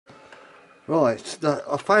Right,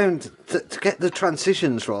 I found that to get the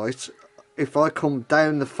transitions right, if I come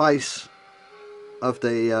down the face of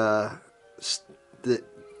the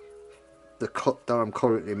cut that I'm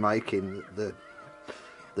currently making, the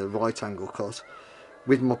right angle cut,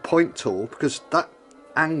 with my point tool, because that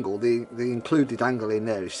angle, the included angle in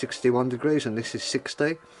there is 61 degrees and this is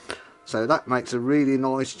 60, so that makes a really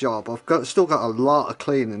nice job. I've still got a lot of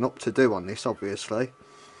cleaning up to do on this, obviously.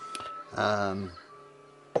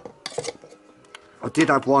 I did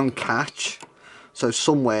have one catch, so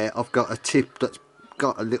somewhere I've got a tip that's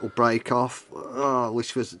got a little break off,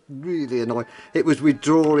 which was really annoying. It was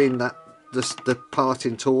withdrawing the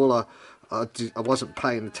parting tool. I wasn't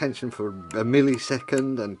paying attention for a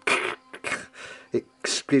millisecond and it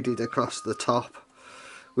skidded across the top,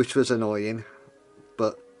 which was annoying,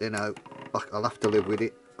 but you know, I'll have to live with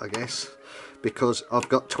it, I guess, because I've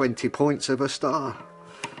got 20 points of a star.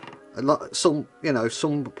 Some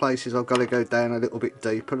places I've got to go down a little bit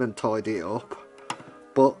deeper and tidy it up,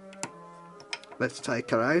 but let's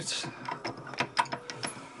take her out.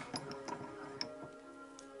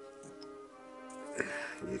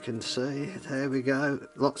 You can see, there we go,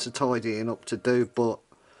 lots of tidying up to do, but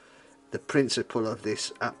the principle of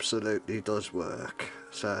this absolutely does work.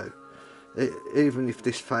 So even if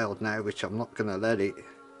this failed now, which I'm not going to let it,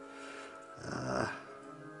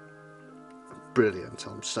 brilliant.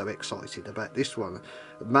 I'm so excited about this one,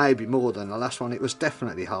 maybe more than the last one. It was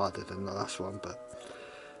definitely harder than the last one, but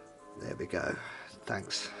there we go.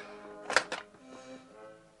 Thanks.